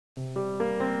Welcome.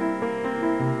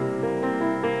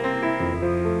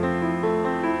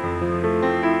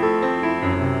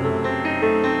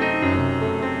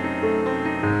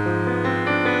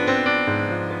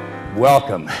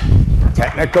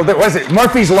 Technical, what is it,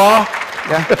 Murphy's Law?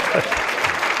 Yeah.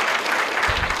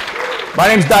 My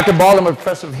name is Dr. Ball. I'm a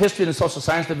professor of history in the social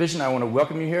science division. I want to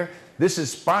welcome you here. This is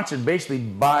sponsored basically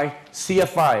by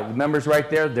CFI. The members right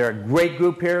there, they're a great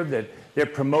group here that they're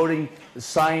promoting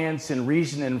science and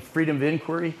reason and freedom of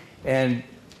inquiry. And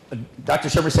Dr.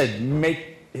 Shermer said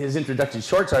make his introduction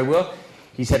short, so I will.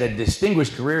 He's had a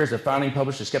distinguished career as a founding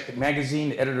publisher of Skeptic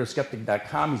magazine, editor of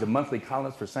Skeptic.com. He's a monthly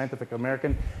columnist for Scientific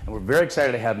American, and we're very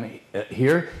excited to have him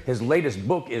here. His latest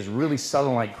book is really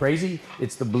selling like crazy.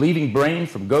 It's The Believing Brain,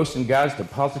 From Ghosts and Gods to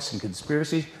Politics and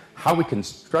Conspiracies, How We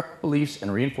Construct Beliefs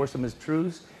and Reinforce Them as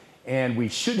Truths. And we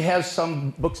should have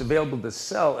some books available to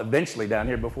sell eventually down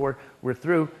here before we're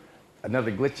through.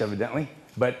 Another glitch, evidently.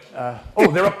 But,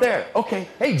 oh, they're up there. Okay.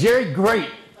 Hey, Jerry, great.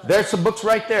 There's some books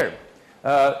right there.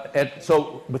 And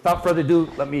so, without further ado,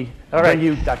 let me bring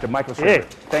you Dr. Michael Shermer. Yeah.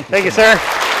 Thank you. Thank you, sir.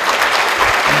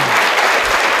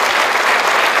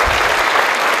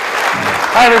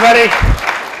 Hi, everybody.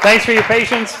 Thanks for your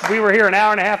patience. We were here an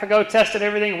hour and a half ago, tested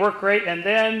everything, worked great, and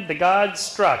then the gods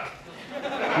struck.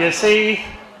 You see,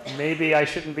 maybe I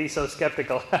shouldn't be so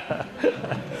skeptical.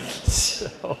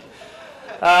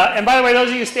 And by the way, those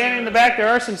of you standing in the back, there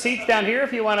are some seats down here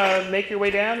if you want to make your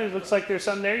way down. It looks like there's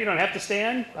some there. You don't have to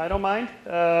stand. I don't mind.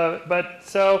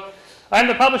 So I'm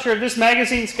the publisher of this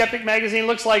magazine. Skeptic magazine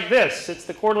looks like this. It's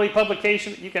the quarterly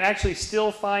publication. You can actually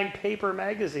still find paper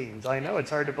magazines. I know,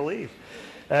 it's hard to believe.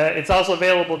 It's also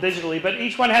available digitally, but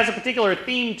each one has a particular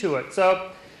theme to it. So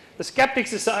the Skeptic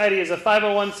Society is a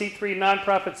 501c3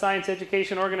 nonprofit science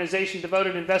education organization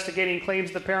devoted to investigating claims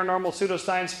of the paranormal,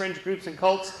 pseudoscience, fringe groups, and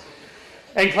cults,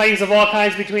 and claims of all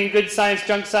kinds between good science,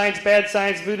 junk science, bad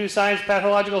science, voodoo science,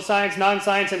 pathological science,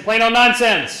 non-science, and plain old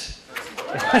nonsense.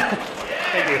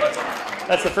 Thank you.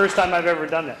 That's the first time I've ever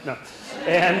done that. No.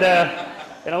 And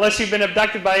unless you've been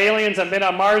abducted by aliens and been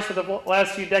on Mars for the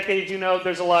last few decades, you know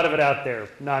there's a lot of it out there,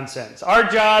 nonsense. Our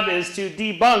job is to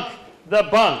debunk the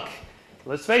bunk.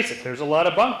 Let's face it, there's a lot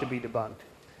of bunk to be debunked.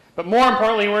 But more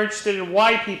importantly, we're interested in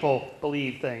why people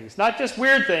believe things. Not just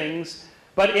weird things,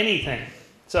 but anything.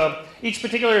 So each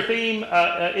particular theme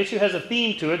issue has a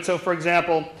theme to it. So for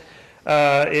example,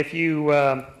 if you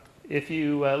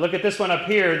look at this one up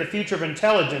here, the future of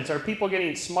intelligence, are people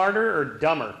getting smarter or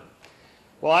dumber?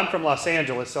 Well, I'm from Los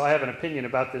Angeles, so I have an opinion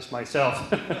about this myself.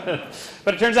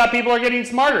 But it turns out people are getting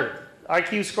smarter.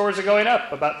 IQ scores are going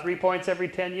up about 3 points every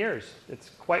 10 years. It's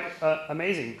quite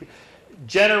amazing.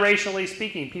 Generationally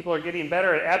speaking, people are getting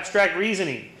better at abstract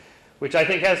reasoning, which I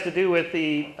think has to do with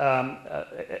the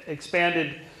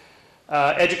expanded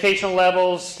educational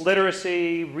levels,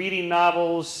 literacy, reading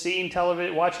novels, seeing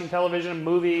television, watching television,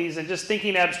 movies, and just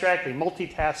thinking abstractly,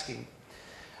 multitasking.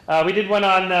 We did one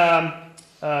on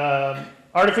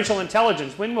artificial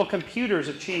intelligence. When will computers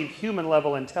achieve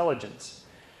human-level intelligence?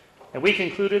 And we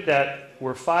concluded that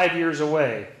we're 5 years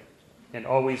away and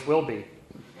always will be.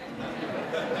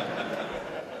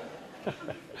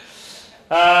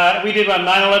 We did on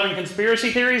 9/11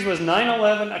 conspiracy theories. Was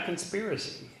 9/11 a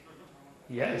conspiracy?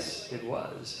 Yes, it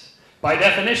was. By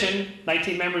definition,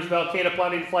 19 members of Al-Qaeda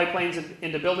plotting to fly planes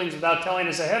into buildings without telling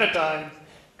us ahead of time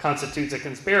constitutes a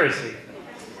conspiracy.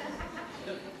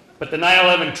 But the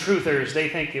 9/11 truthers, they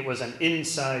think it was an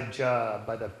inside job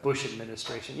by the Bush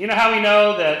administration. You know how we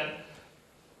know that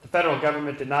the federal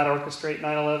government did not orchestrate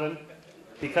 9/11?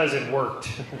 Because it worked.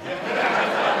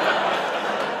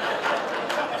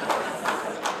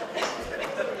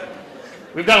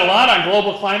 We've done a lot on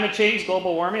global climate change,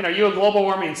 global warming. Are you a global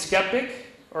warming skeptic,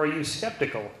 or are you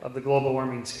skeptical of the global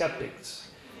warming skeptics?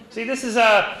 See, this is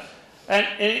an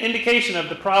indication of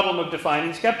the problem of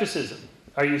defining skepticism.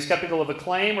 Are you skeptical of a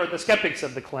claim or the skeptics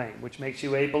of the claim, which makes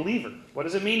you a believer? What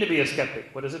does it mean to be a skeptic?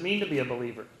 What does it mean to be a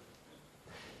believer?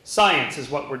 Science is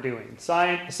what we're doing.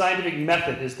 Scientific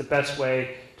method is the best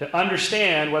way to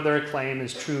understand whether a claim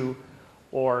is true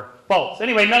or false.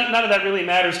 Anyway, none of that really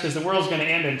matters because the world's going to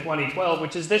end in 2012,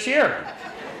 which is this year.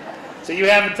 So you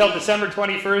have until December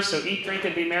 21st, so eat, drink,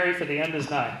 and be merry, for the end is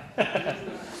nigh.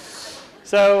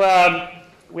 So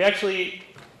we actually,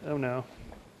 oh no,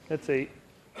 let's see.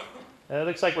 It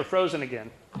looks like we're frozen again.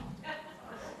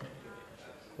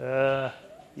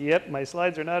 Yep, my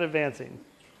slides are not advancing.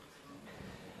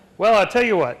 Well, I'll tell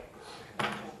you what.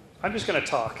 I'm just going to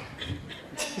talk.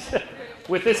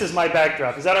 With this as my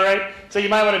backdrop. Is that all right? So you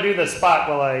might want to do the spot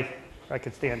while I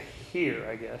could stand here,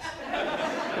 I guess.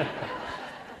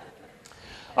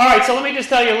 All right, so let me just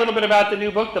tell you a little bit about the new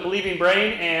book, The Believing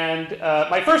Brain. And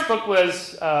my first book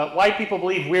was Why People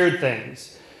Believe Weird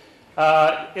Things.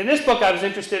 In this book, I was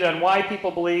interested in why people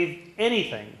believe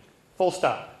anything, full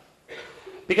stop.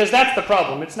 Because that's the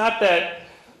problem. It's not that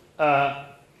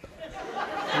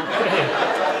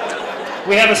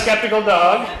we have a skeptical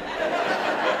dog.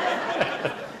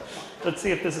 Let's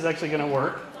see if this is actually going to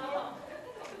work.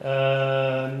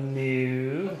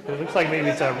 New. It looks like maybe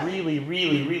it's a really,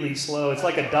 really, really slow. It's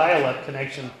like a dial-up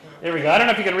connection. There we go. I don't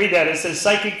know if you can read that. It says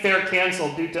psychic fair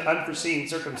canceled due to unforeseen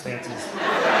circumstances.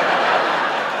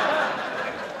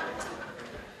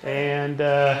 And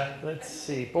let's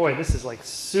see. Boy, this is like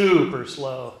super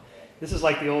slow. This is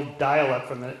like the old dial-up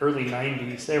from the early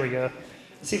 90s. There we go.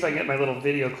 Let's see if I can get my little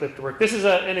video clip to work. This is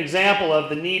an example of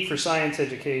the need for science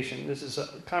education. This is a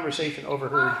conversation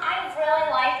overheard. I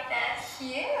really like this.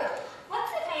 Cute.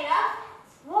 What's it made of?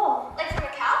 Wool. Like from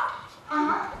a cow?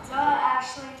 Uh-huh.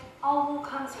 Actually, all wool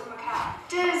comes from a cow.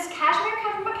 Does cashmere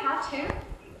come from a cow too?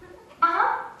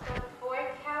 Uh-huh. The boy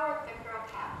cow or the girl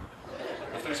cow?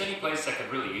 If there's any place that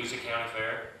could really use a county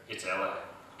fair, it's LA.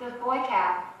 The boy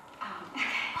cow. Oh, okay.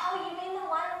 Oh, you mean the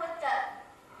one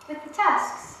with the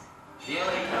tusks? The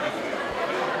LA County Fair.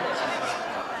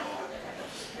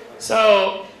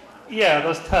 So, yeah,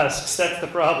 those tusks, that's the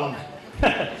problem.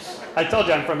 I told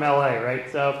you I'm from LA, right?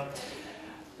 So,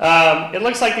 it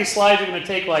looks like these slides are going to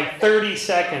take like 30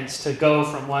 seconds to go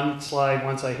from one slide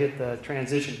once I hit the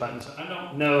transition button. So I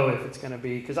don't know if it's going to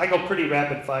be, because I go pretty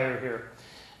rapid fire here.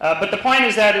 But the point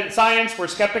is that in science, we're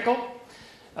skeptical,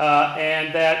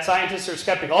 and that scientists are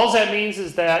skeptical. All that means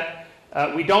is that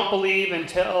we don't believe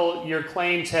until your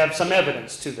claims have some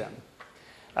evidence to them.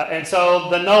 And so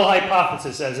the null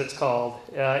hypothesis, as it's called,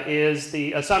 is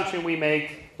the assumption we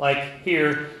make, like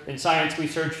here in science, we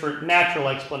search for natural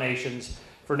explanations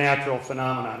for natural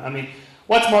phenomena. I mean,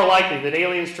 what's more likely, that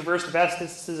aliens traversed the vast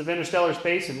distances of interstellar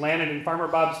space and landed in Farmer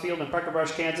Bob's field in Parker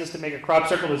Brush, Kansas to make a crop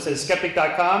circle that says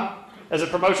Skeptic.com as a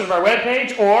promotion of our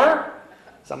webpage, or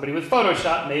somebody with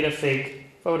Photoshop made a fake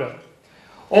photo?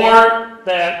 Or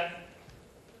that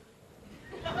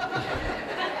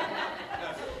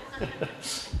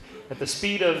at the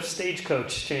speed of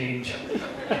stagecoach change.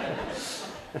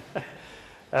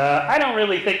 I don't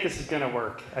really think this is going to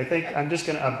work. I think I'm just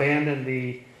going to abandon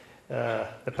the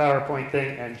PowerPoint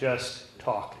thing and just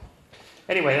talk.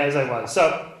 Anyway, as I was.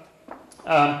 So,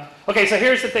 okay, so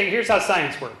here's the thing. Here's how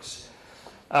science works.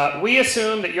 We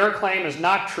assume that your claim is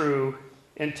not true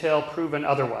until proven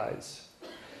otherwise.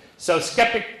 So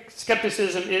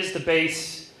skepticism is the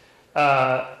base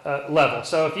level.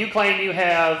 So if you claim you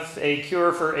have a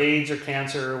cure for AIDS or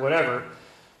cancer or whatever,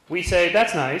 we say,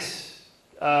 that's nice.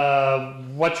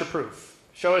 What's your proof?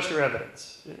 Show us your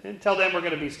evidence. Until then, we're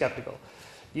going to be skeptical.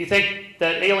 You think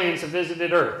that aliens have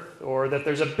visited Earth, or that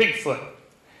there's a Bigfoot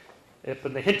up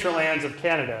in the hinterlands of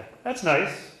Canada. That's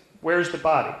nice. Where's the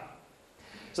body?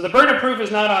 So the burden of proof is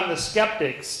not on the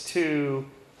skeptics to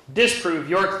disprove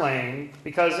your claim,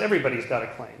 because everybody's got a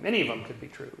claim. Any of them could be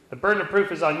true. The burden of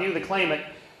proof is on you, the claimant,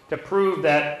 to prove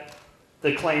that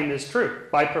the claim is true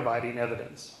by providing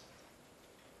evidence.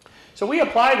 So we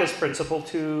apply this principle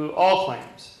to all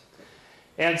claims.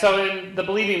 And so in The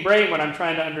Believing Brain, what I'm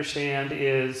trying to understand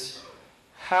is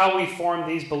how we form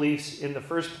these beliefs in the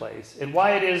first place, and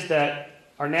why it is that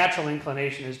our natural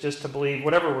inclination is just to believe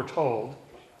whatever we're told,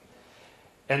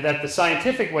 and that the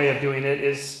scientific way of doing it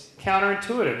is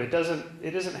counterintuitive.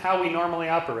 It isn't how we normally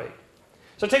operate.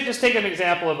 So just take an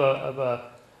example of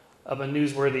a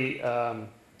newsworthy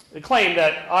claim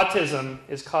that autism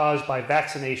is caused by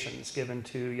vaccinations given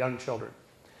to young children.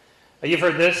 You've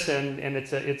heard this, and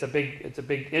it's a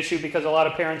big issue, because a lot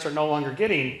of parents are no longer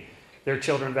getting their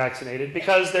children vaccinated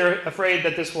because they're afraid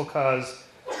that this will cause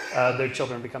their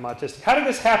children to become autistic. How did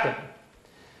this happen?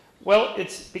 Well,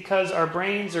 it's because our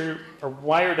brains are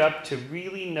wired up to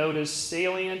really notice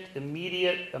salient,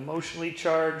 immediate, emotionally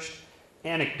charged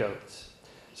anecdotes.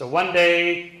 So one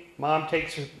day, mom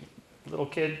takes her little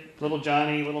kid, little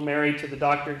Johnny, little Mary, to the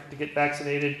doctor to get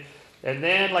vaccinated, and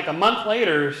then like a month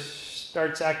later,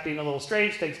 starts acting a little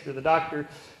strange, takes her to the doctor,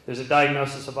 there's a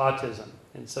diagnosis of autism.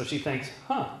 And so she thinks,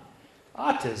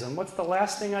 autism, what's the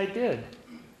last thing I did?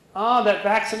 Oh, that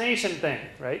vaccination thing,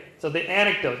 right? So the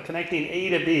anecdote, connecting A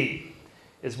to B,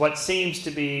 is what seems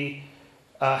to be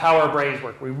how our brains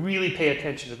work. We really pay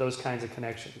attention to those kinds of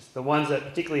connections, the ones that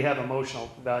particularly have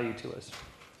emotional value to us.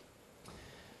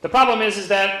 The problem is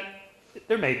that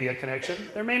there may be a connection,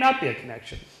 there may not be a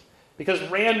connection, because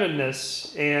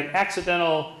randomness and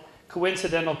accidental,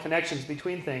 coincidental connections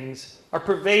between things are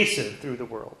pervasive through the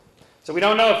world. So we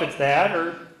don't know if it's that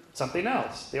or something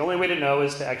else. The only way to know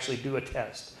is to actually do a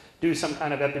test, do some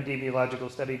kind of epidemiological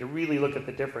study to really look at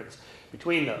the difference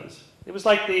between those. It was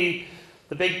like the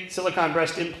big silicone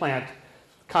breast implant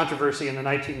controversy in the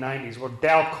 1990s, where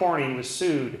Dow Corning was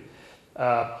sued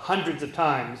hundreds of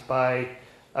times by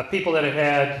people that had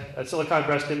had silicone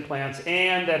breast implants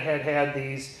and that had had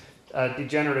these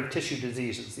degenerative tissue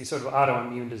diseases, these sort of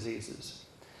autoimmune diseases.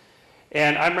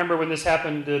 And I remember when this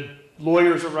happened,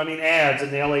 lawyers were running ads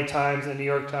in the LA Times, the New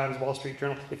York Times, Wall Street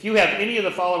Journal. If you have any of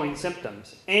the following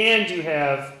symptoms and you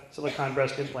have silicone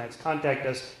breast implants, contact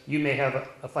us. You may have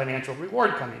a financial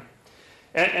reward coming.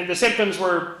 And the symptoms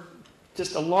were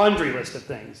just a laundry list of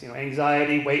things. You know,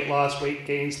 anxiety, weight loss, weight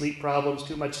gain, sleep problems,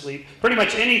 too much sleep, pretty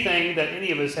much anything that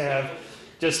any of us have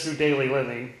just through daily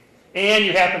living. And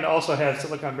you happen to also have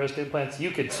silicone breast implants,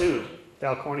 you could sue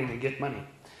Dow Corning and get money.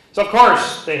 So of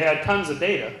course, they had tons of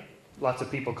data. Lots of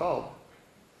people called.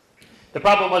 The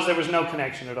problem was there was no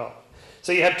connection at all.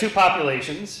 So you have two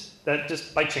populations that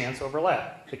just by chance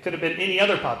overlap. It could have been any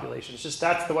other population. It's just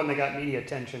that's the one that got media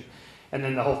attention. And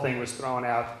then the whole thing was thrown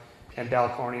out, and Dow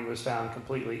Corning was found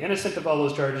completely innocent of all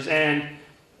those charges, and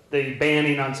the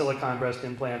banning on silicone breast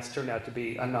implants turned out to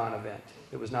be a non-event.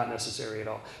 It was not necessary at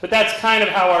all. But that's kind of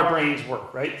how our brains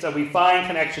work, right? So we find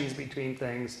connections between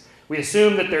things. We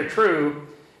assume that they're true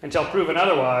until proven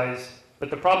otherwise, but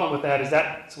the problem with that is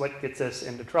that's what gets us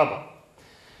into trouble.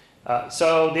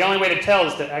 So the only way to tell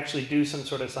is to actually do some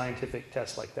sort of scientific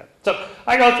test like that. So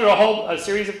I go through a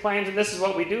series of claims, and this is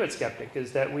what we do at Skeptic,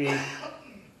 is that we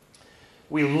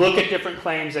look at different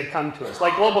claims that come to us,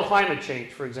 like global climate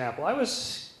change, for example. I was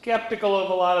skeptical of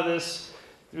a lot of this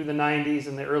through the 90s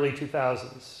and the early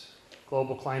 2000s.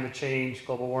 Global climate change,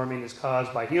 global warming is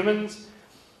caused by humans.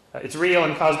 It's real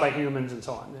and caused by humans and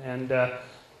so on. And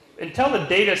until the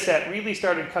data set really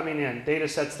started coming in, data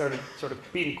sets started sort of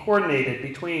being coordinated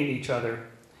between each other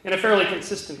in a fairly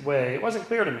consistent way, it wasn't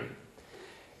clear to me.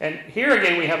 And here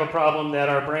again, we have a problem that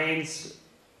our brains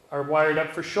are wired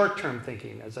up for short-term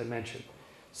thinking, as I mentioned.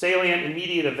 Salient,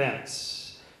 immediate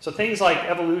events. So things like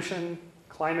evolution,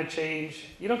 climate change,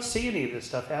 you don't see any of this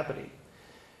stuff happening.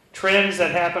 Trends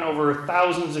that happen over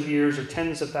thousands of years or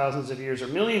tens of thousands of years or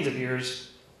millions of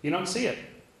years, you don't see it.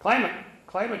 Climate,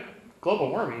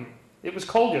 global warming. It was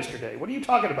cold yesterday. What are you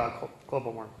talking about,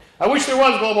 global warming? I wish there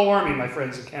was global warming, my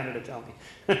friends in Canada tell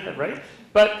me, right?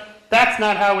 But that's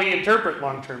not how we interpret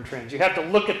long-term trends. You have to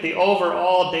look at the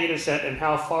overall data set and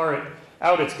how far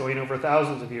out it's going over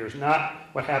thousands of years, not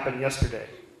what happened yesterday.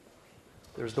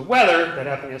 There's the weather that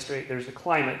happened yesterday. There's the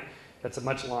climate. That's a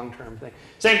much long-term thing.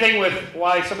 Same thing with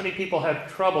why so many people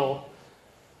have trouble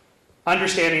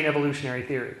understanding evolutionary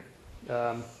theory.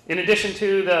 In addition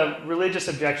to the religious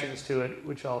objections to it,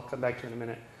 which I'll come back to in a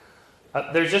minute,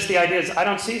 there's just the idea is I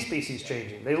don't see species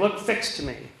changing. They look fixed to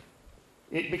me.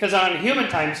 Because on a human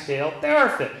time scale, they are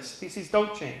fixed. Species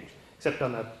don't change, except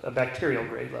on a bacterial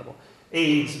grade level.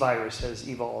 AIDS virus has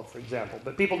evolved, for example.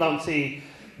 But people don't see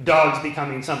dogs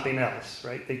becoming something else,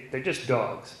 right? They're just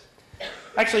dogs.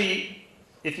 Actually,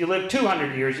 if you lived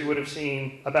 200 years, you would have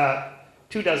seen about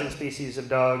 24 species of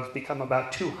dogs become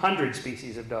about 200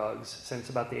 species of dogs since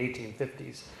about the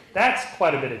 1850s. That's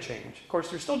quite a bit of change. Of course,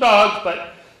 they're still dogs,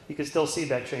 but you can still see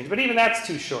that change. But even that's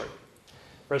too short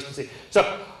for us to see.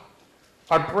 So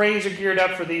our brains are geared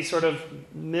up for these sort of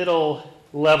middle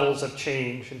levels of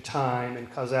change and time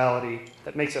and causality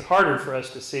that makes it harder for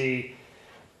us to see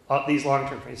these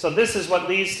long-term things. So this is what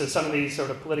leads to some of these sort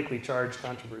of politically charged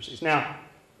controversies. Now,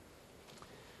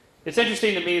 it's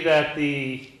interesting to me that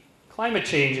the climate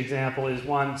change example is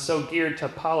one so geared to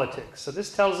politics. So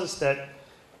this tells us that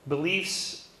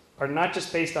beliefs are not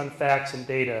just based on facts and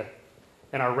data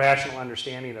and our rational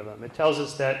understanding of them. It tells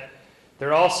us that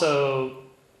they're also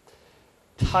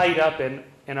tied up in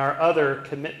our other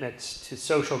commitments to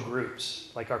social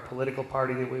groups, like our political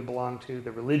party that we belong to,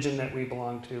 the religion that we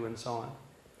belong to, and so on.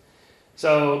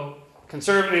 So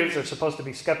conservatives are supposed to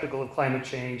be skeptical of climate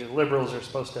change, and liberals are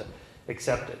supposed to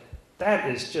accept it. That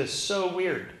is just so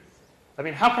weird. I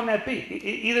mean, how can that be?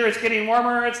 Either it's getting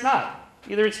warmer or it's not.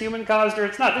 Either it's human-caused or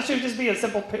it's not. This should just be a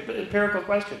simple empirical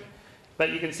question.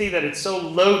 But you can see that it's so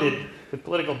loaded with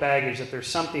political baggage that there's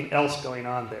something else going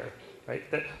on there, right?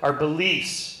 That our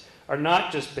beliefs are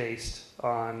not just based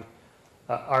on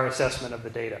our assessment of the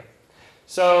data.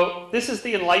 So this is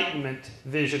the Enlightenment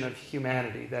vision of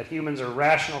humanity, that humans are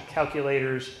rational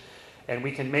calculators and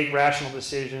we can make rational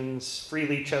decisions,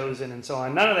 freely chosen, and so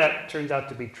on. None of that turns out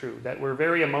to be true, that we're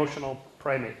very emotional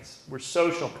primates. We're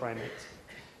social primates.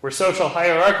 We're social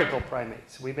hierarchical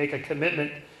primates. We make a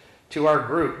commitment to our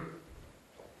group,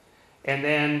 and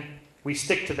then we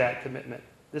stick to that commitment.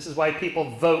 This is why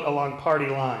people vote along party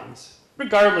lines.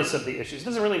 regardless of the issues. It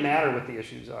doesn't really matter what the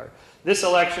issues are. This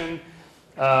election,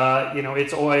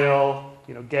 it's oil,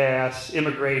 gas,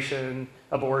 immigration,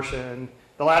 abortion.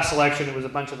 The last election, it was a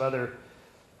bunch of other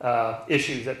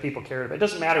issues that people cared about. It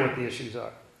doesn't matter what the issues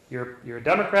are. You're a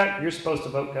Democrat, you're supposed to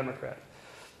vote Democrat.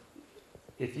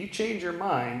 If you change your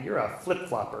mind, you're a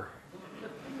flip-flopper.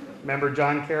 Remember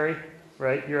John Kerry,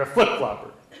 right? You're a flip-flopper.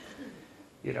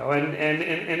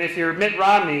 And if you're Mitt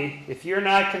Romney, if you're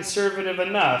not conservative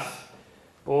enough,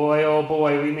 boy, oh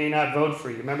boy, we may not vote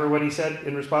for you. Remember what he said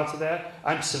in response to that?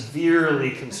 I'm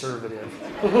severely conservative.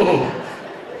 Ooh,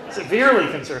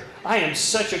 severely conservative. I am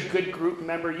such a good group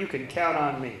member, you can count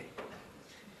on me.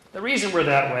 The reason we're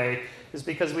that way is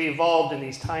because we evolved in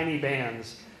these tiny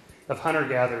bands of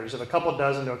hunter-gatherers, of a couple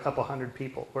dozen to a couple hundred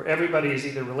people, where everybody is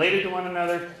either related to one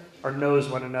another or knows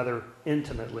one another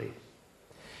intimately.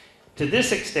 To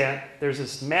this extent, there's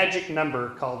this magic number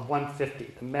called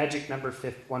 150, the magic number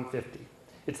 150.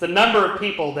 It's the number of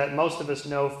people that most of us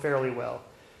know fairly well.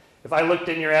 If I looked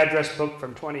in your address book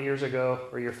from 20 years ago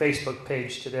or your Facebook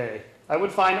page today, I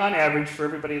would find on average for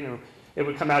everybody in the room, it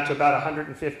would come out to about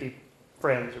 150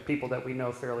 friends or people that we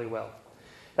know fairly well.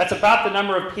 That's about the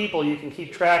number of people you can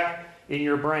keep track in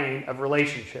your brain of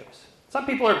relationships. Some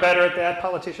people are better at that.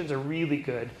 Politicians are really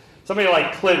good. Somebody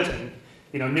like Clinton,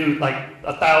 knew like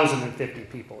 1,050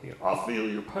 people. I'll feel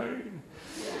your pain.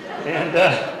 And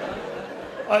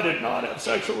I did not have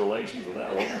sexual relations with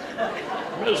that woman.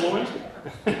 Ms. Lewinsky.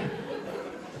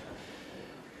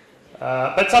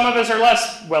 But some of us are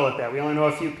less well at that. We only know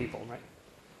a few people, right?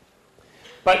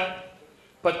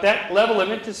 But that level of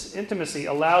intimacy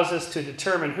allows us to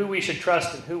determine who we should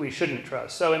trust and who we shouldn't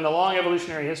trust. So in the long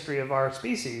evolutionary history of our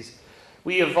species,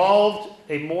 we evolved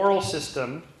a moral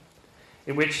system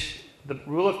in which the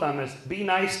rule of thumb is be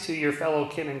nice to your fellow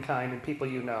kin and kind and people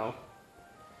you know,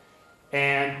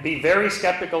 and be very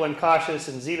skeptical and cautious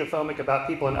and xenophobic about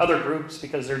people in other groups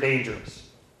because they're dangerous.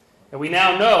 And we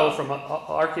now know from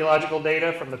archaeological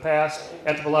data from the past,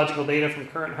 anthropological data from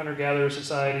current hunter-gatherer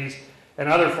societies, and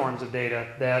other forms of data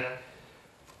that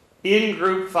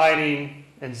in-group fighting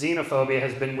and xenophobia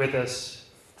has been with us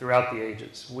throughout the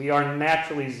ages. We are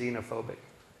naturally xenophobic,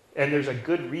 and there's a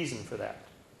good reason for that.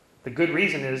 The good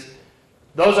reason is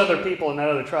those other people in that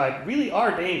other tribe really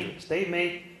are dangerous. They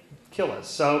may kill us,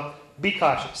 so be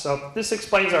cautious. So this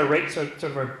explains our sort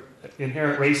of our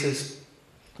inherent racist,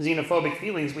 xenophobic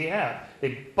feelings we have.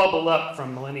 They bubble up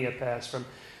from millennia past, from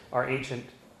our ancient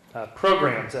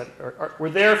programs that were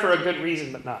there for a good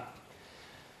reason, but not.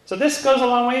 So this goes a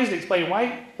long ways to explain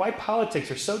why politics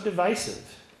are so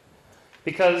divisive.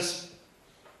 Because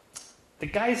the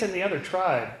guys in the other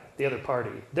tribe, the other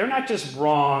party, they're not just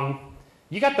wrong.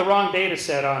 You got the wrong data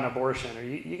set on abortion, or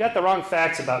you got the wrong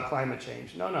facts about climate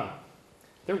change. No.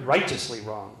 They're righteously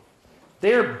wrong.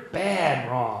 They're bad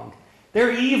wrong.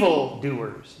 They're evil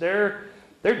doers. They're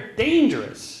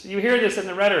dangerous. You hear this in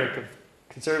the rhetoric of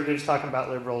conservatives talking about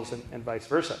liberals and vice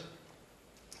versa.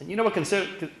 And you know what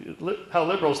how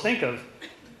liberals think of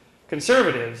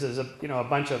conservatives is a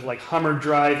bunch of like Hummer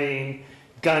driving,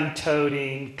 gun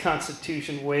toting,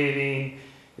 Constitution waving,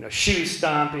 shoe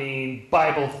stomping,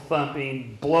 Bible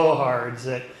thumping blowhards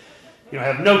that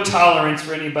have no tolerance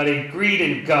for anybody, greed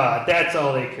in God. That's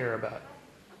all they care about.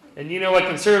 And you know what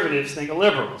conservatives think of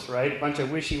liberals, right? A bunch of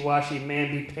wishy-washy,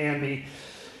 mamby-pamby,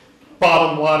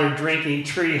 bottled water drinking,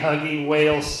 tree hugging,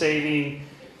 whale saving,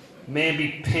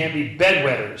 mamby-pamby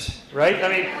bedwetters, right? I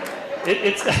mean,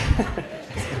 it's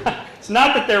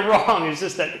not that they're wrong, it's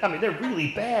just that, they're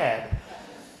really bad.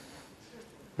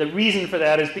 The reason for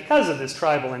that is because of this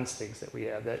tribal instincts that we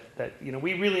have, that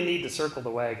we really need to circle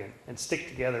the wagon and stick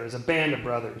together as a band of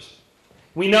brothers.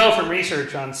 We know from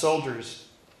research on soldiers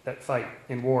that fight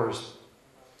in wars,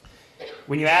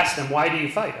 when you ask them, why do you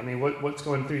fight? What's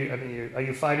going through you? Are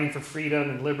you fighting for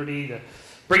freedom and liberty to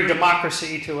bring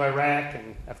democracy to Iraq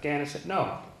and Afghanistan?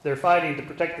 No, they're fighting to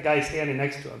protect the guy standing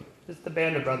next to them. It's the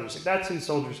band of brothers. That's who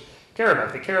soldiers care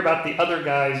about. They care about the other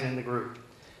guys in the group.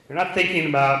 They're not thinking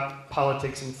about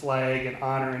politics and flag and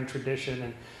honor and tradition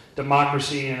and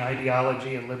democracy and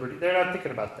ideology and liberty. They're not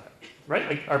thinking about that, right?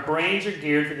 Like our brains are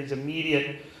geared for these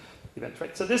immediate events,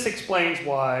 right? So this explains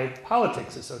why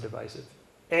politics is so divisive.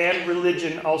 And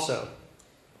religion also.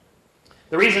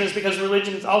 The reason is because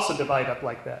religions also divide up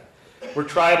like that. We're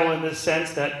tribal in this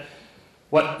sense that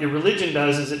what your religion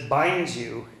does is it binds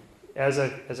you as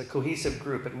a cohesive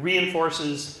group. It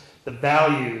reinforces the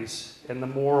values and the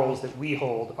morals that we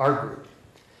hold, our group.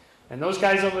 And those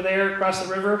guys over there across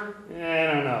the river, I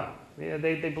don't know. Yeah,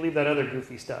 they believe that other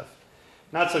goofy stuff.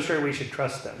 Not so sure we should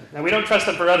trust them. Now, we don't trust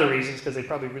them for other reasons because they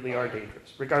probably really are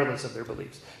dangerous, regardless of their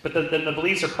beliefs. But then the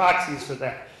beliefs are proxies for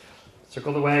that.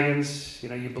 Circle the wagons,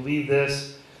 you believe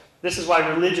this. This is why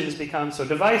religions become so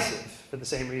divisive, for the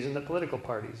same reason that political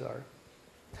parties are.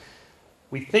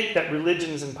 We think that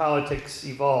religions and politics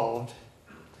evolved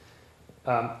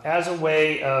as a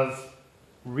way of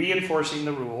reinforcing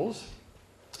the rules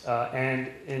and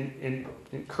in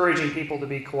encouraging people to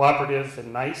be cooperative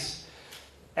and nice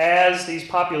as these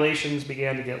populations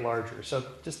began to get larger. So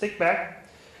just think back.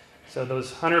 So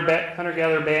those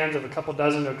hunter-gatherer bands of a couple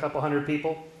dozen to a couple hundred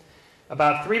people,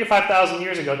 about 3,000 to 5,000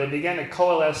 years ago, they began to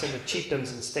coalesce into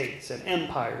chiefdoms and states and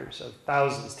empires of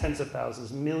thousands, tens of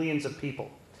thousands, millions of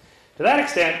people. To that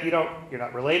extent, you're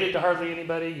not related to hardly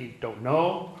anybody. You don't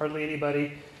know hardly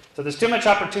anybody. So there's too much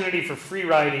opportunity for free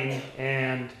riding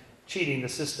and cheating the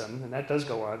system, and that does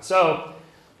go on. So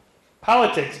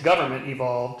politics, government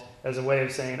evolved as a way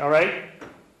of saying, all right,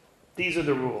 these are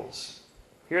the rules.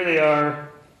 Here they are.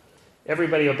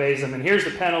 Everybody obeys them, and here's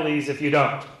the penalties if you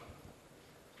don't.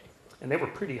 And they were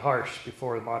pretty harsh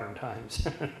before modern times.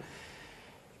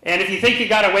 And if you think you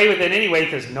got away with it anyway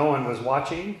because no one was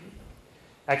watching,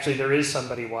 actually there is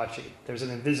somebody watching. There's an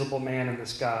invisible man in the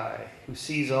sky who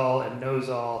sees all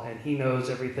and he knows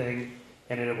everything,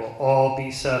 and it will all be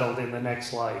settled in the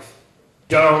next life.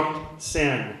 Don't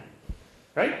sin.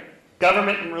 Right?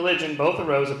 Government and religion both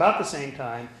arose about the same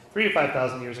time, 3,000 to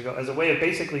 5,000 years ago, as a way of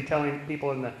basically telling people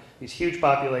in these huge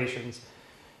populations,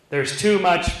 there's too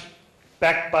much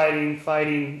backbiting,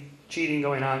 fighting, cheating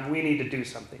going on. We need to do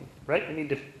something, right? We need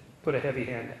to put a heavy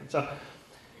hand down. So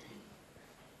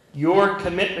your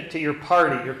commitment to your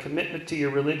party, your commitment to your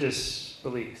religious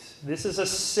beliefs, this is a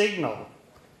signal.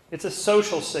 It's a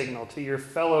social signal to your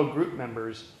fellow group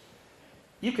members.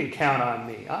 You can count on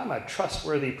me. I'm a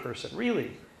trustworthy person, really.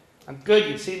 I'm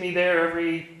good. You see me there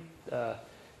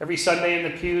every Sunday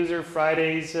in the pews or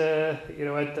Fridays, at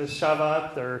the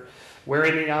Shabbat, or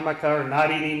wearing the yarmulke or not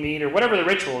eating meat or whatever the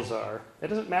rituals are. It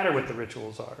doesn't matter what the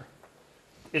rituals are.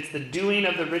 It's the doing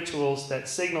of the rituals that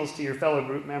signals to your fellow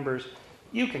group members,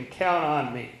 you can count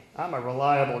on me. I'm a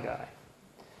reliable guy.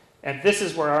 And this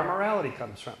is where our morality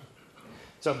comes from.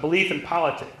 So belief in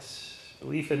politics,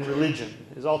 belief in religion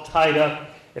is all tied up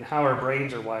in how our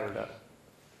brains are wired up.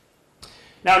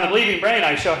 Now, in the believing brain,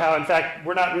 I show how, in fact,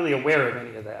 we're not really aware of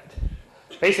any of that.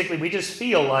 Basically, we just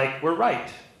feel like we're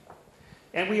right.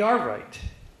 And we are right.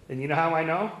 And you know how I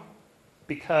know?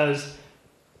 Because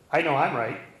I know I'm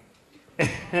right.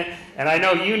 And I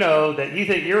know you know that you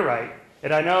think you're right.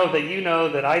 And I know that you know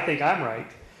that I think I'm right.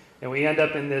 And we end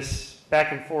up in this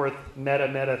back and forth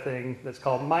meta thing that's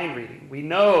called mind reading. We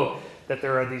know that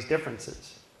there are these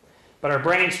differences. But our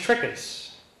brains trick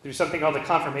us through something called the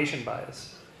confirmation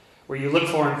bias, where you look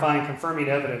for and find confirming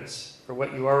evidence for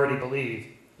what you already believe,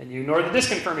 and you ignore the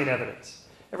disconfirming evidence.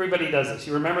 Everybody does this.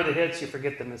 You remember the hits, you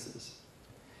forget the misses.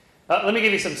 Let me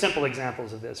give you some simple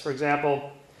examples of this. For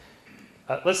example,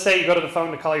 let's say you go to the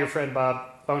phone to call your friend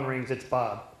Bob. Phone rings, it's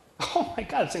Bob. Oh my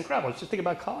God, it's incredible. I was just thinking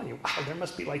about calling you. Wow, there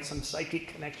must be like some psychic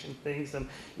connection thing, some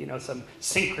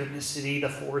synchronicity, the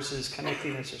forces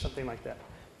connecting us or something like that.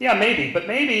 Yeah, maybe, but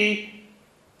maybe,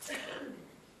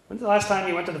 when's the last time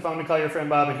you went to the phone to call your friend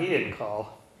Bob and he didn't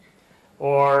call?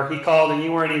 Or he called and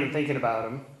you weren't even thinking about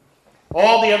him.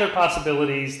 All the other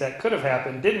possibilities that could have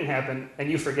happened didn't happen,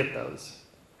 and you forget those.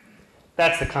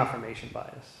 That's the confirmation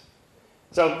bias.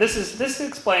 So this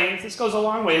goes a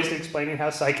long ways to explaining how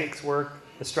psychics work,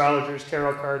 astrologers,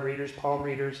 tarot card readers, palm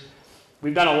readers.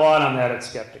 We've done a lot on that at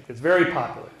Skeptic. It's very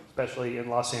popular, especially in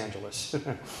Los Angeles.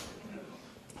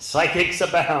 Psychics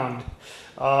abound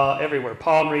everywhere.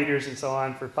 Palm readers and so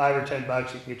on. For $5 or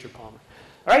 $10, you can get your palmer.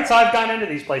 All right, so I've gone into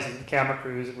these places, the camera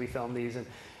crews, and we film these. And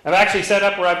I've actually set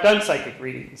up where I've done psychic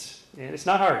readings. And it's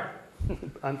not hard,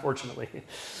 unfortunately.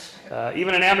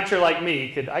 Even an amateur like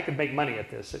me, I could make money at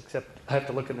this, except I have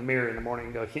to look in the mirror in the morning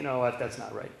and go, you know what, that's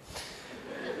not right.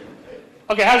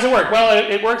 Okay, how does it work? Well,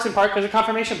 it works in part because of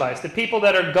confirmation bias. The people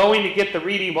that are going to get the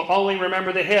reading will only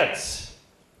remember the hits.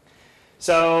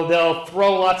 So they'll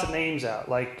throw lots of names out,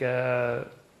 like, I'll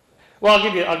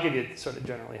give you sort of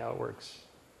generally how it works.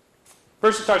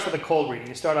 First, it starts with a cold reading.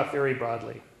 You start off very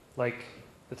broadly, like,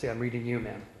 let's say I'm reading you,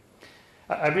 man.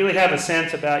 I really have a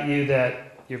sense about you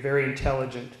that you're very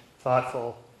intelligent,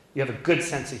 thoughtful, you have a good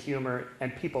sense of humor,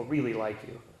 and people really like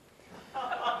you.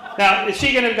 Now, is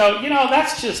she going to go,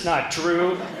 that's just not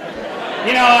true.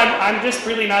 I'm just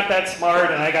really not that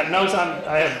smart, and I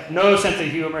have no sense of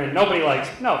humor, and nobody likes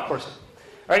me. No, of course not.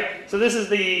 All right, so this is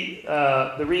the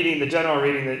reading, the general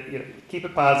reading that, keep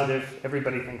it positive.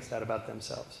 Everybody thinks that about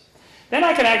themselves. Then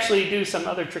I can actually do some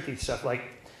other tricky stuff, like,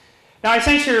 now I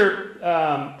sense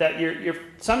that you're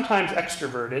sometimes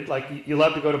extroverted, like you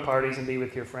love to go to parties and be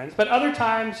with your friends, but other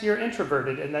times you're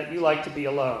introverted and that you like to be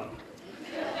alone.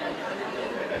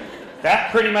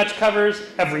 That pretty much covers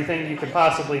everything you could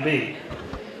possibly be.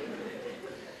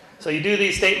 So you do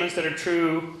these statements that are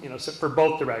true, for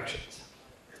both directions.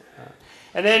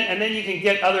 And then you can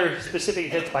get other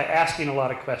specific hits by asking a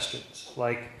lot of questions.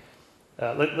 Like,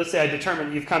 let's say I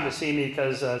determine you've come to see me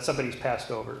because somebody's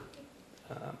passed over.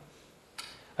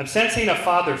 I'm sensing a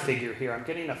father figure here. I'm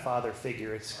getting a father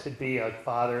figure. It could be a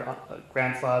father, a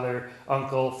grandfather,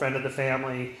 uncle, friend of the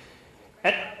family.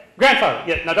 Grandfather,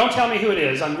 yeah. Now don't tell me who it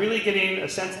is. I'm really getting a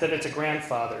sense that it's a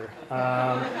grandfather.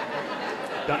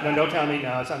 Don't tell me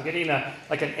no. So I'm getting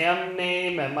like an M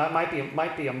name. It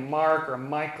might be a Mark or a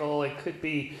Michael. It could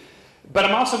be, but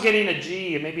I'm also getting a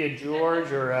G, maybe a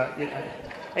George or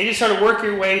and you just sort of work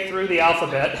your way through the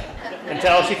alphabet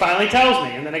until she finally tells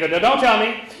me, and then I go, no, don't tell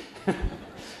me.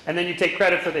 And then you take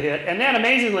credit for the hit, and then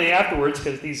amazingly afterwards,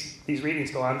 because these readings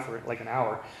go on for like an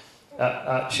hour,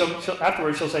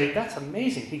 afterwards she'll say, "That's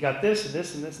amazing. He got this and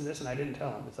this and this and this, and I didn't tell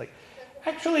him." It's like,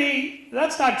 actually,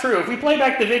 that's not true. If we play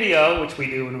back the video, which we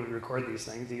do when we record these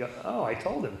things, you go, "Oh, I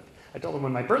told him. I told him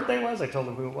when my birthday was. I told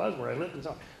him who it was, where I lived, and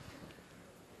so on."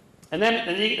 And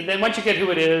then once you get who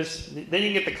it is, then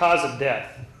you get the cause of death.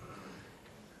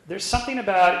 There's something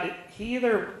about it. He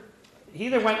either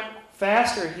went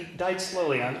fast or he died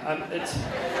slowly. And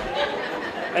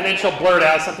then she'll blurt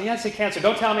out something. Yes, it's cancer.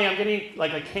 Don't tell me I'm getting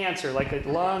like a cancer, like a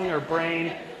lung or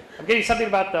brain. I'm getting something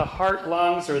about the heart,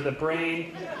 lungs, or the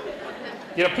brain.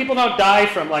 People don't die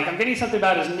from I'm getting something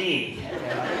about his knee.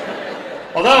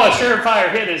 Although a surefire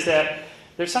hit is that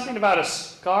there's something about a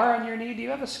scar on your knee. Do you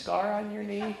have a scar on your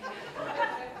knee?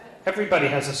 Everybody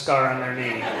has a scar on their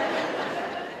knee.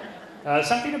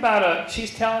 Something about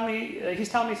he's telling me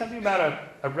something about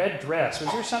a red dress.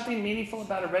 Was there something meaningful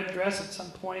about a red dress at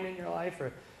some point in your life?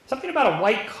 Or something about a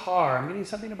white car. I'm getting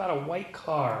something about a white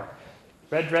car.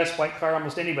 Red dress, white car,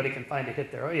 almost anybody can find a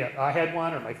hit there. Oh yeah, I had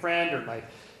one, or my friend, or my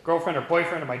girlfriend, or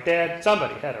boyfriend, or my dad.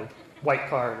 Somebody had a white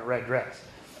car and a red dress.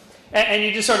 And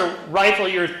you just sort of rifle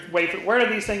your way through. Where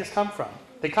do these things come from?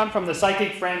 They come from the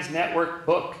Psychic Friends Network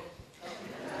book.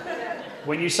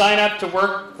 When you sign up to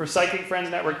work for Psychic Friends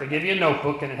Network, they give you a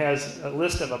notebook, and it has a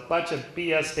list of a bunch of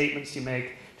BS statements you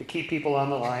make to keep people on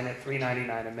the line at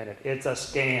 $3.99 a minute. It's a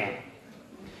scam.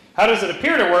 How does it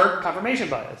appear to work? Confirmation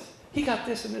bias. He got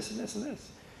this and this and this and this.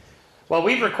 Well,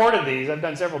 we've recorded these. I've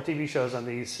done several TV shows on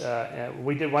these.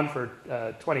 We did one for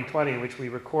 2020, which we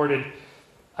recorded.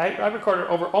 I recorded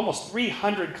over almost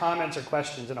 300 comments or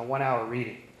questions in a 1-hour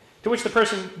reading, to which the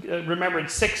person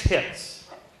remembered 6 hits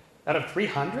out of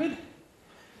 300.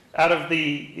 Out of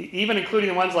even including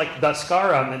the ones like the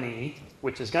scar on the knee,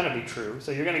 which is going to be true, so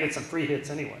you're going to get some free hits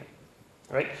anyway,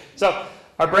 right? So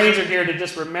our brains are geared to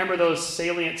just remember those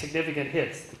salient, significant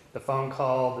hits, the phone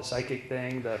call, the psychic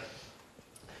thing,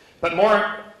 but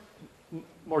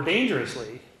more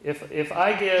dangerously, if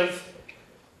I give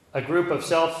a group of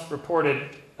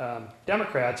self-reported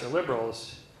Democrats or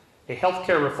liberals a health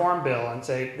care reform bill and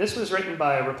say, this was written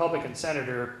by a Republican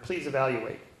senator, please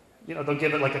evaluate. They'll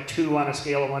give it like a 2 on a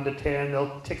scale of 1 to 10.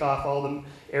 They'll tick off all the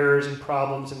errors and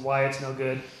problems and why it's no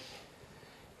good.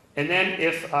 And then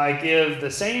if I give the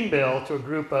same bill to a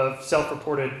group of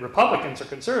self-reported Republicans or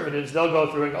conservatives, they'll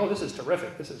go through and, oh, this is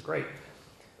terrific, this is great.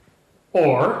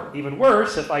 Or, even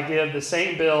worse, if I give the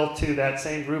same bill to that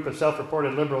same group of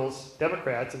self-reported liberals,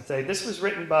 Democrats, and say, this was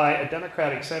written by a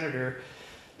Democratic senator,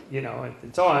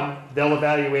 and so on, they'll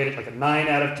evaluate it like a 9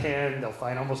 out of 10. They'll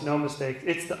find almost no mistakes.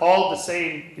 It's all the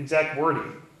same exact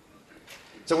wording.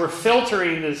 So we're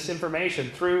filtering this information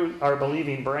through our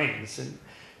believing brains. And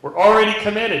we're already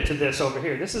committed to this over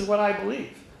here. This is what I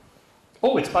believe.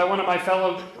 Oh, it's by one of my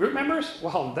fellow group members?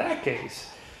 Well, in that case,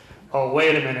 oh,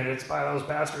 wait a minute, it's by those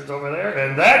bastards over there.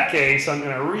 In that case, I'm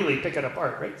going to really pick it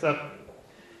apart, right? So,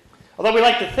 although we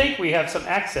like to think we have some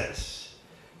access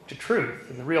to truth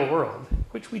in the real world,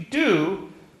 which we do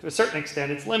to a certain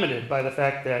extent, it's limited by the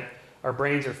fact that our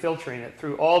brains are filtering it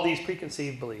through all these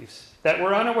preconceived beliefs that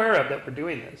we're unaware of that we're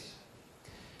doing this.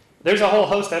 There's a whole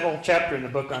host, I have a whole chapter in the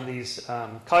book on these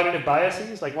cognitive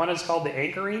biases. Like one is called the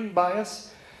anchoring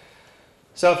bias.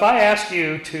 So if I ask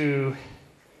you to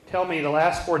tell me the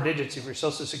last 4 digits of your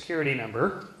Social Security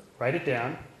number, write it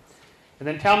down, and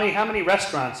then tell me how many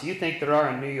restaurants you think there are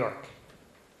in New York.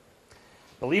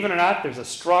 Believe it or not, there's a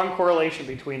strong correlation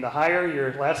between the higher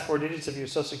your last 4 digits of your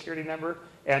Social Security number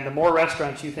and the more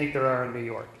restaurants you think there are in New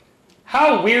York.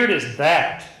 How weird is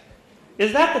that?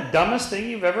 Is that the dumbest thing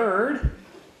you've ever heard?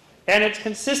 And it's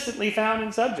consistently found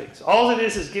in subjects. All it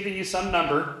is giving you some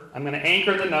number. I'm going to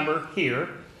anchor the number here,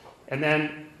 and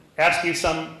then ask you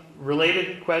some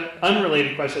unrelated question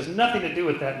that has nothing to do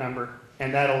with that number,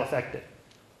 and that'll affect it.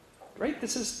 Right?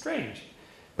 This is strange.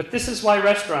 But this is why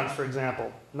restaurants, for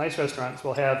example, nice restaurants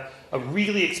will have a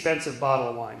really expensive bottle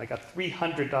of wine, like a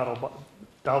 $300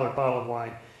 bottle of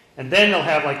wine. And then they'll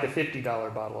have like the $50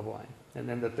 bottle of wine, and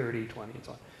then the 30, 20, and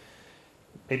so on.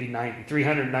 Maybe 90,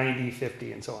 390,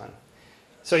 50, and so on.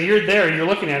 So you're there, you're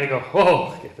looking at it and go,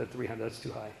 whoa, okay, that 300, that's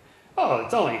too high. Oh,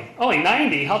 it's only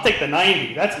 90, I'll take the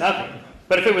 90, that's nothing.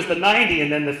 But if it was the 90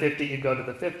 and then the 50, you'd go to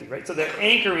the 50, right? So they're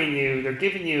anchoring you, they're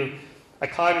giving you a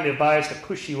cognitive bias to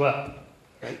push you up,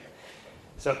 right?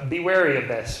 So be wary of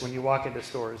this when you walk into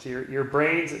stores. Your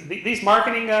brains, these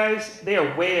marketing guys, they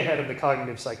are way ahead of the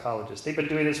cognitive psychologists. They've been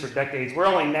doing this for decades. We're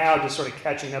only now just sort of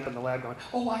catching up in the lab going,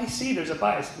 oh, I see, there's a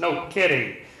bias. No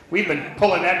kidding. We've been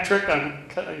pulling that trick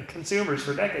on consumers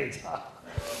for decades.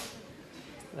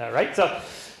 All right,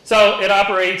 so it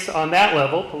operates on that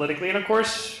level politically, and of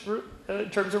course, in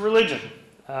terms of religion.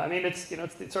 I mean, it's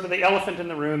sort of the elephant in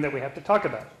the room that we have to talk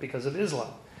about because of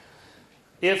Islam.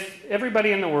 If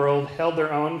everybody in the world held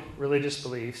their own religious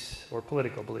beliefs or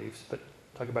political beliefs, but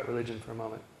talk about religion for a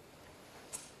moment,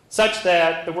 such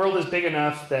that the world is big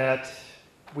enough that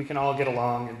we can all get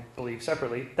along and believe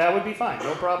separately, that would be fine,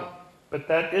 no problem. But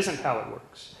that isn't how it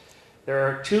works. There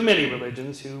are too many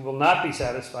religions who will not be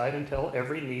satisfied until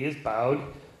every knee is bowed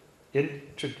in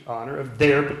honor of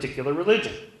their particular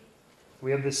religion.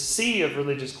 We have this sea of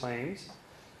religious claims,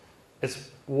 as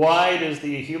wide as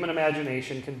the human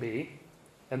imagination can be,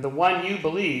 and the one you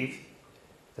believe,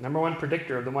 the number one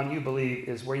predictor of the one you believe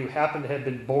is where you happen to have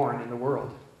been born in the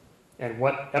world and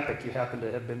what epoch you happen to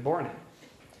have been born in.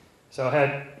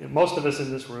 So most of us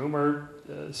in this room are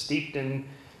steeped in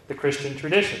the Christian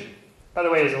tradition. By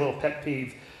the way, as a little pet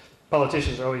peeve,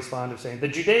 politicians are always fond of saying the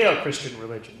Judeo-Christian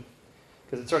religion,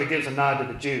 because it sort of gives a nod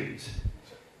to the Jews.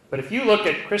 But if you look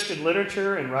at Christian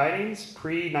literature and writings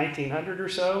pre-1900 or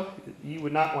so, you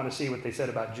would not want to see what they said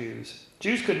about Jews.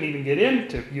 Jews couldn't even get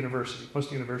into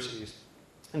most universities,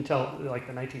 until like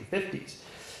the 1950s.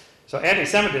 So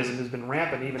anti-Semitism has been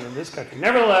rampant even in this country.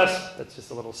 Nevertheless, that's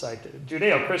just a little side to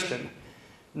Judeo-Christian,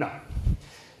 no.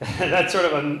 That's sort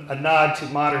of a nod to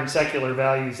modern secular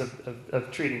values of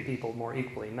treating people more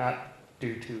equally, not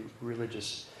due to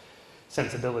religious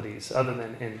sensibilities, other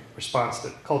than in response to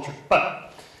culture.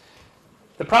 But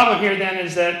the problem here then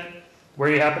is that where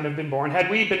you happen to have been born,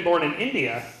 had we been born in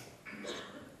India,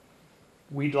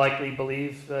 we'd likely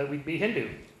believe we'd be Hindu.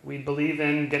 We'd believe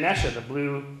in Ganesha, the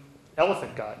blue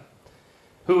elephant god,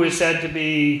 who is said to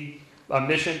be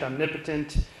omniscient,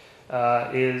 omnipotent,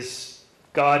 is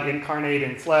God incarnate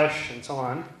in flesh, and so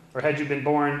on. Or had you been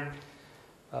born,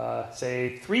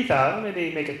 say, 3,000,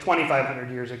 maybe make it 2,500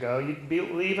 years ago, you'd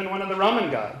believe in one of the Roman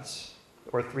gods.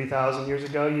 Or 3,000 years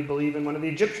ago, you'd believe in one of the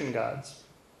Egyptian gods.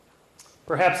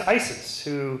 Perhaps Isis,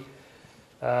 who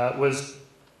was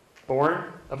born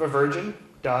of a virgin,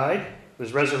 died,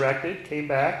 was resurrected, came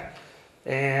back,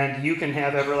 and you can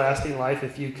have everlasting life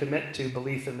if you commit to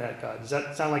belief in that God. Does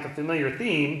that sound like a familiar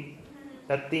theme?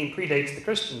 That theme predates the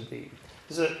Christian theme.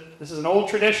 This is an old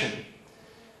tradition.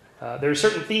 There are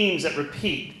certain themes that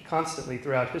repeat constantly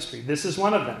throughout history. This is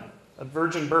one of them, of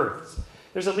virgin births.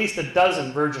 There's at least a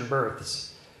dozen virgin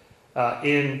births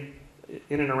in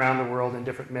and around the world in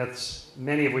different myths,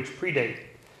 many of which predate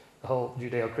the whole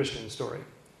Judeo-Christian story.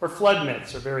 Or flood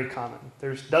myths are very common.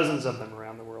 There's dozens of them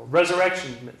around the world.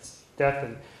 Resurrection myths, death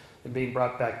and being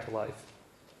brought back to life.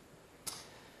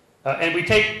 And we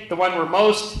take the one we're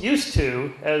most used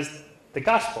to as the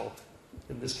gospel,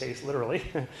 in this case, literally,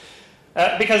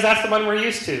 because that's the one we're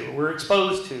used to, we're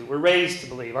exposed to, we're raised to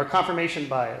believe. Our confirmation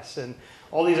bias and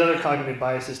all these other cognitive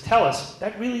biases tell us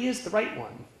that really is the right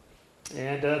one.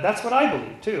 And that's what I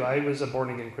believe, too. I was a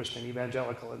born-again Christian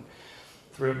evangelical and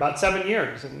through about 7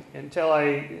 years, until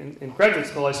in graduate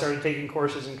school, I started taking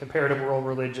courses in comparative world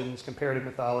religions, comparative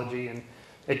mythology, and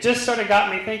it just sort of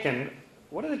got me thinking,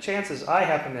 what are the chances I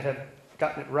happen to have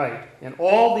gotten it right, and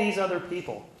all these other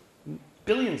people,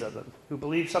 billions of them, who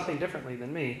believe something differently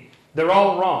than me, they're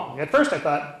all wrong. At first I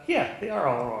thought, yeah, they are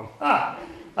all wrong.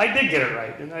 I did get it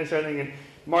right. And I started thinking,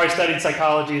 the more I studied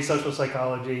psychology, social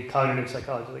psychology, cognitive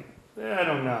psychology, like, I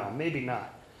don't know, maybe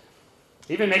not.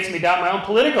 Even makes me doubt my own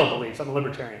political beliefs. I'm a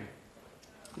libertarian.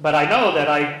 But I know that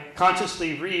I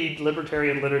consciously read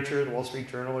libertarian literature, the Wall Street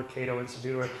Journal or Cato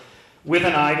Institute, with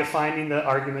an eye to finding the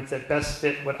arguments that best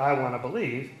fit what I want to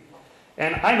believe.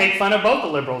 And I make fun of both the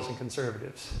liberals and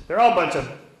conservatives. They're all a bunch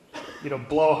of,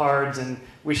 blowhards and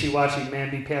wishy-washy,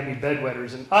 mamby-pamby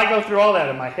bedwetters. And I go through all that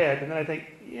in my head, and then I think,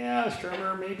 yeah,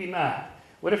 Shermer, maybe not.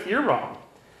 What if you're wrong?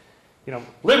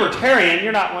 Libertarian,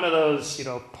 you're not one of those,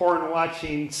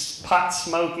 porn-watching,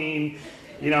 pot-smoking,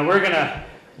 we're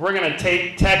we're going to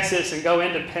take Texas and go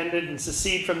independent and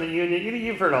secede from the Union.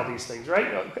 You've heard all these things, right?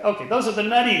 Okay, those are the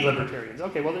nutty libertarians.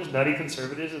 Okay, well, there's nutty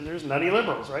conservatives and there's nutty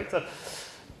liberals, right? So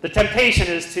the temptation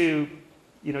is to,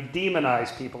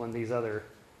 demonize people in these other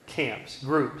camps,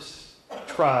 groups,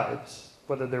 tribes,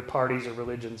 whether they're parties or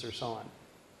religions or so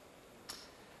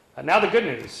on. Now the good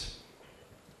news,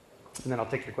 and then I'll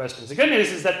take your questions. The good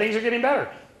news is that things are getting better.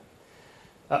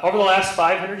 Over the last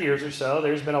 500 years or so,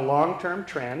 there's been a long-term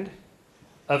trend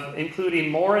of including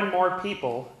more and more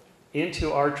people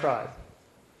into our tribe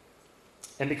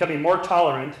and becoming more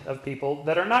tolerant of people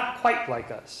that are not quite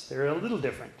like us. They're a little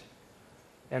different.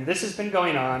 And this has been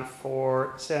going on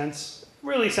since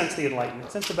the Enlightenment,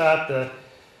 since about the,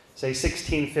 say,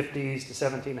 1650s to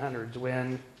 1700s,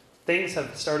 when things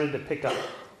have started to pick up.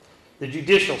 The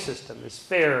judicial system is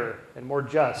fairer and more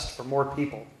just for more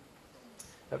people.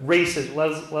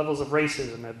 Levels of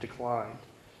racism have declined.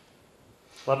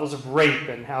 Levels of rape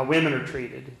and how women are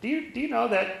treated. Do you know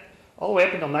that all the way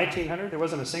up until 1900, there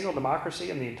wasn't a single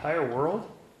democracy in the entire world?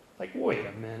 Like, wait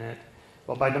a minute.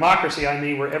 Well, by democracy, I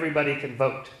mean where everybody can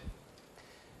vote.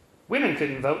 Women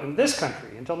couldn't vote in this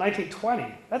country until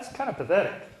 1920. That's kind of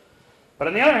pathetic. But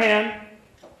on the other hand,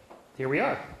 here we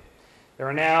are. There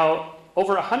are now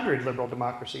over 100 liberal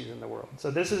democracies in the world. So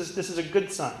this is a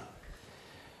good sign.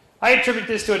 I attribute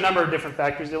this to a number of different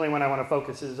factors. The only one I want to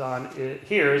focus on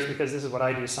here is because this is what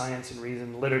I do, science and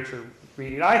reason, literature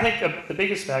reading. I think one of the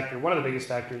biggest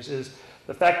factors is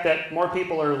the fact that more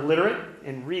people are literate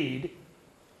and read,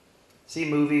 see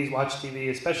movies, watch TV,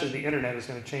 especially the internet is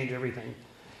going to change everything.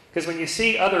 Because when you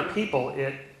see other people,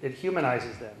 it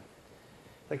humanizes them.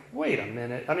 Like, wait a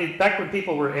minute. I mean, back when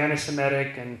people were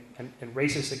anti-Semitic and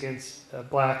racist against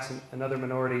blacks and other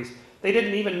minorities, they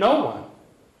didn't even know one.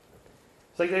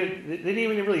 It's like they didn't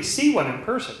even really see one in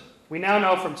person. We now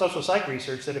know from social psych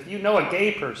research that if you know a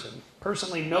gay person,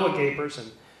 personally know a gay person,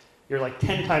 you're like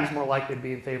 10 times more likely to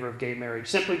be in favor of gay marriage,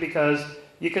 simply because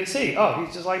you can see, oh,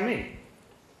 he's just like me.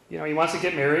 He wants to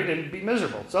get married and be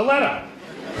miserable, so let him.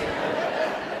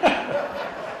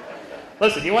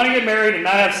 Listen, you want to get married and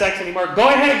not have sex anymore? Go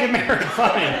ahead and get married,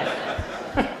 fine.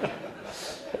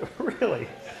 Really.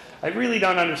 I really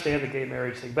don't understand the gay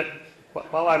marriage thing, but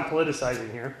while I'm politicizing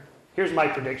here, here's my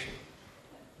prediction.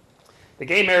 The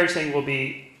gay marriage thing will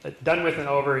be done with and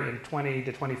over in 20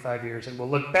 to 25 years, and we'll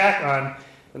look back on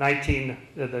the 2000s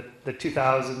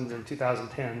and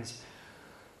 2010s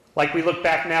like we look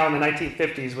back now in the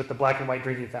 1950s with the black and white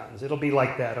drinking fountains. It'll be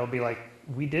like that. It'll be like,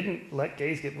 we didn't let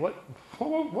gays get, what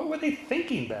were they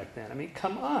thinking back then? I mean,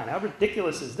 come on, how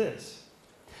ridiculous is this?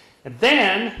 And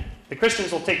then the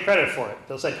Christians will take credit for it.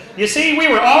 They'll say, you see, we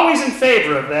were always in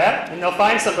favor of that. And they'll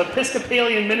find some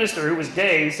Episcopalian minister who was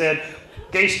gay who said,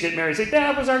 gays should get married. Say,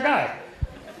 that was our guy.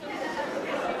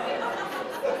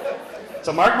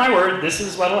 So mark my word, this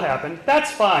is what will happen. That's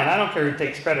fine. I don't care who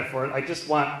takes credit for it. I just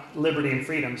want liberty and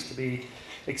freedoms to be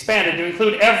expanded to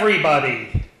include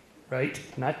everybody, right?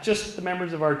 Not just the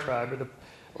members of our tribe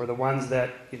or the ones that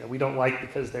we don't like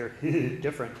because they're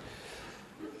different.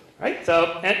 Right?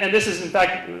 So, and this is in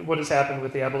fact what has happened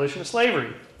with the abolition of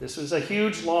slavery. This was a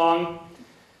huge, long,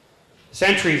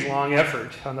 centuries-long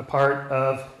effort on the part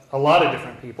of a lot of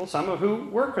different people, some of who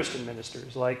were Christian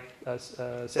ministers, like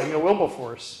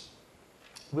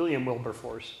William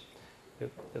Wilberforce,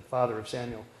 the father of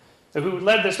Samuel, so who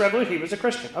led this revolution. He was a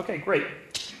Christian. Okay, great.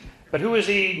 But who was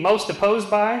he most opposed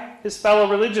by? His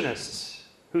fellow religionists,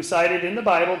 who cited in the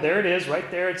Bible, there it is, right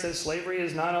there, it says slavery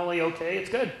is not only okay, it's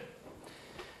good.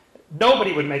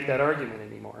 Nobody would make that argument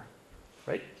anymore,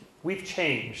 right? We've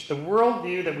changed. The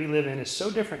worldview that we live in is so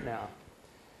different now.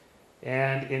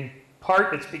 And in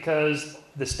part, it's because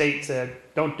the state said,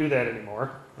 don't do that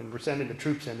anymore, and we're sending the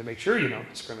troops in to make sure you don't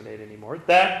discriminate anymore.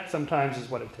 That sometimes is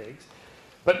what it takes.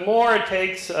 But more, it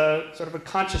takes sort of a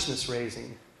consciousness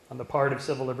raising on the part of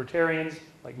civil libertarians,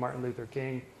 like Martin Luther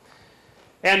King.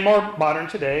 And more modern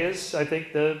today is, I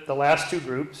think, the last two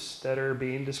groups that are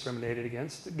being discriminated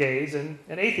against, gays and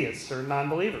atheists or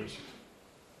non-believers.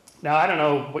 Now, I don't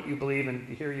know what you believe, and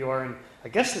here you are in, I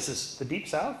guess this is the Deep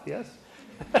South, yes?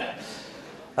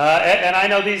 And I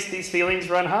know these feelings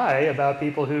run high about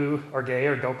people who are gay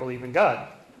or don't believe in God.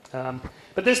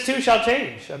 But this too shall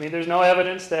change. I mean, there's no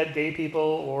evidence that gay people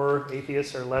or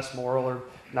atheists are less moral or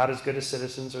not as good as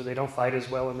citizens, or they don't fight as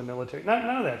well in the military. None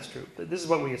of that's true. This is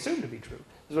what we assume to be true.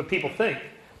 This is what people think.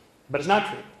 But it's not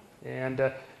true.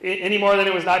 And any more than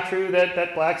it was not true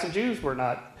that blacks and Jews were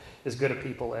not as good a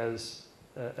people as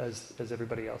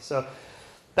everybody else. So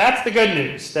that's the good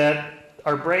news, that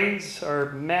our brains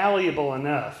are malleable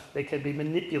enough. They can be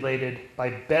manipulated by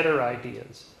better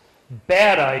ideas.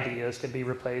 Bad ideas can be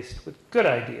replaced with good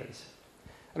ideas.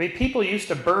 I mean, people used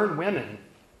to burn women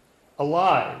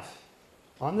alive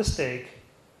on the stake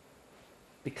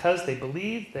because they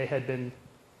believed they had been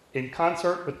in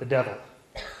consort with the devil.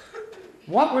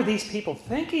 What were these people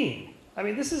thinking? I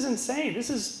mean, this is insane. This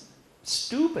is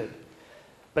stupid.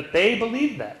 But they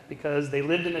believed that because they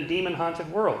lived in a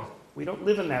demon-haunted world. We don't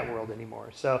live in that world anymore.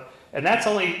 So, and that's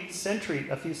only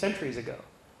a few centuries ago.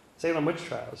 Salem witch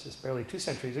trials is barely 2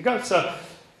 centuries ago. So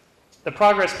the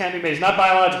progress can be made. It's not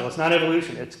biological. It's not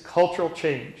evolution. It's cultural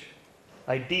change.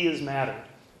 Ideas matter.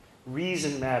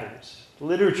 Reason matters.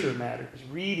 Literature matters.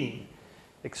 Reading.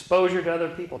 Exposure to other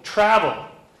people. Travel.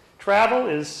 Travel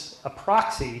is a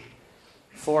proxy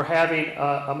for having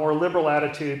a more liberal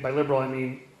attitude. By liberal, I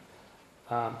mean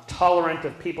tolerant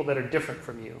of people that are different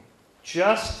from you.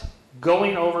 Just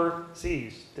going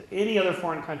overseas to any other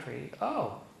foreign country.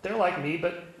 Oh, they're like me,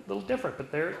 but a little different,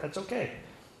 but that's okay.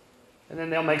 And then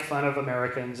they'll make fun of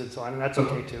Americans and so on, and that's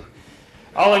okay too.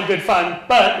 All in good fun,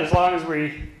 but as long as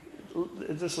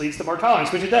this leads to more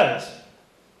tolerance, which it does.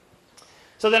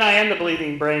 So then I am the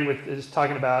believing brain is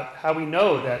talking about how we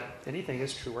know that anything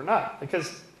is true or not.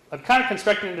 Because I'm kind of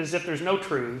constructing it as if there's no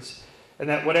truths, and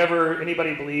that whatever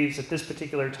anybody believes at this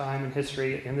particular time in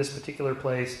history, in this particular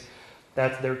place,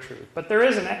 that's their truth. But there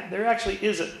actually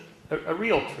is a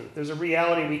real truth. There's a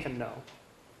reality we can know.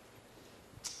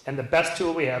 And the best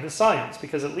tool we have is science,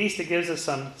 because at least it gives us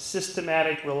some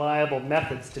systematic, reliable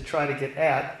methods to try to get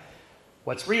at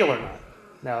what's real or not.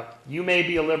 Now, you may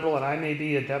be a liberal and I may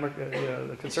be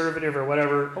a conservative or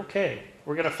whatever. Okay,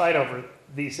 we're going to fight over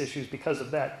these issues because of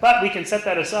that. But we can set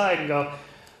that aside and go,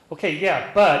 okay,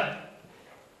 yeah, but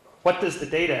what does the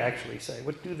data actually say?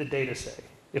 What do the data say?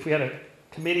 If we had a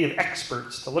committee of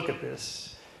experts to look at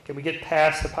this, can we get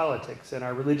past the politics and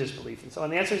our religious beliefs and so on?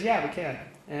 The answer is yeah, we can.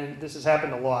 And this has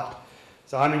happened a lot.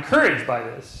 So I'm encouraged by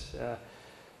this,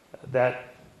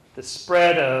 that the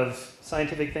spread of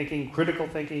scientific thinking, critical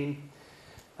thinking.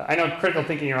 I know critical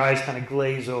thinking, your eyes kind of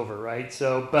glaze over, right?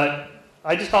 So, but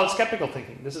I just call it skeptical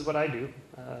thinking. This is what I do.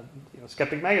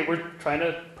 Skeptic Magazine, we're trying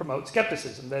to promote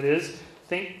skepticism. That is,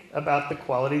 think about the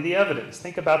quality of the evidence.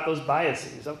 Think about those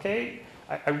biases, okay?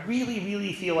 I really,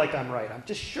 really feel like I'm right. I'm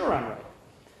just sure I'm right.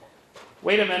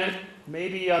 Wait a minute,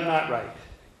 maybe I'm not right.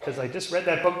 Because I just read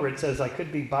that book where it says I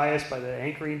could be biased by the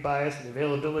anchoring bias and the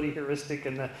availability heuristic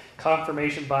and the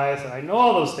confirmation bias, and I know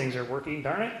all those things are working.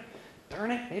 Darn it,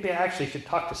 maybe I actually should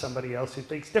talk to somebody else who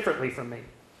thinks differently from me.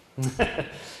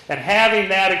 And having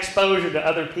that exposure to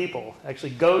other people, actually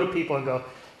go to people and go,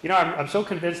 I'm so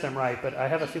convinced I'm right, but I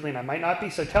have a feeling I might not be,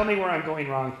 so tell me where I'm going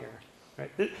wrong here.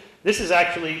 Right? This is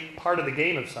actually part of the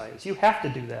game of science. You have to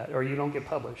do that or you don't get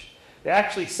published. They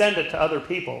actually send it to other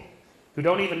people who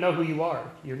don't even know who you are.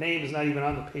 Your name is not even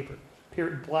on the paper.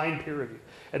 Blind peer review.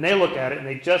 And they look at it and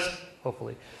they just,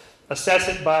 hopefully, assess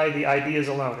it by the ideas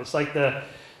alone. It's like the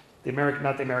American,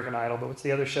 not the American Idol, but what's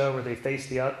the other show where they face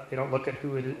they don't look at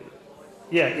who it is.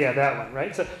 Yeah, that one,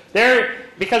 right? So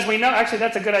because we know, actually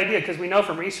that's a good idea, because we know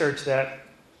from research that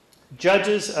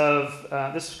judges of,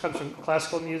 this comes from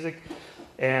classical music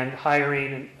and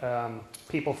hiring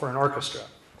people for an orchestra.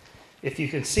 If you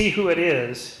can see who it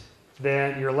is,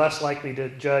 then you're less likely to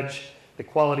judge the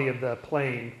quality of the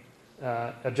playing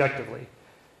objectively.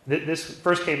 This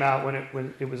first came out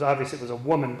when it was obvious it was a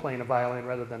woman playing a violin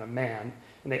rather than a man,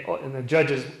 and the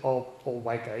judges, all old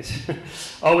white guys,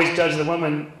 always judge the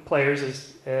women players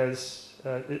as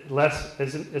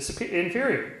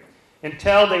inferior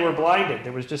until they were blinded.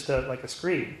 There was just like a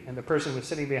screen, and the person was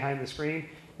sitting behind the screen.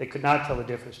 They could not tell the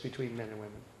difference between men and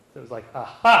women. So it was like,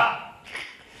 aha,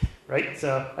 right?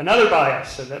 So another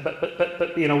bias. So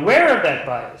but being aware of that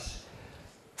bias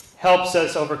helps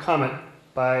us overcome it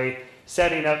by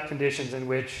setting up conditions in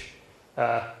which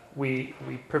we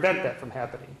prevent that from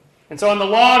happening. And so in the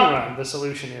long run, the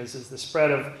solution is the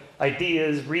spread of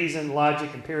ideas, reason,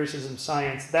 logic, empiricism,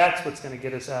 science. That's what's going to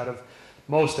get us out of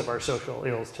most of our social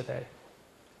ills today.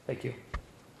 Thank you.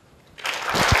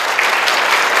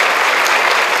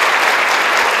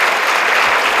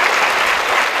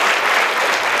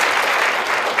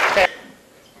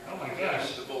 Oh my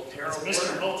gosh, it's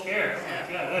Mr. Voltaire. Oh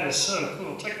my God, that is so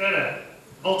cool. Check that out.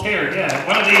 Voltaire, yeah,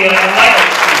 one of the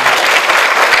enlightenment.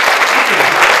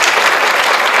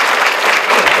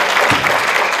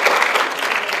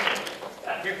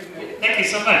 Thank you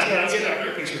so much. Yeah, let's get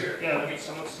a picture. Yeah.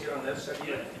 Someone's here on that side.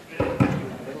 Yeah.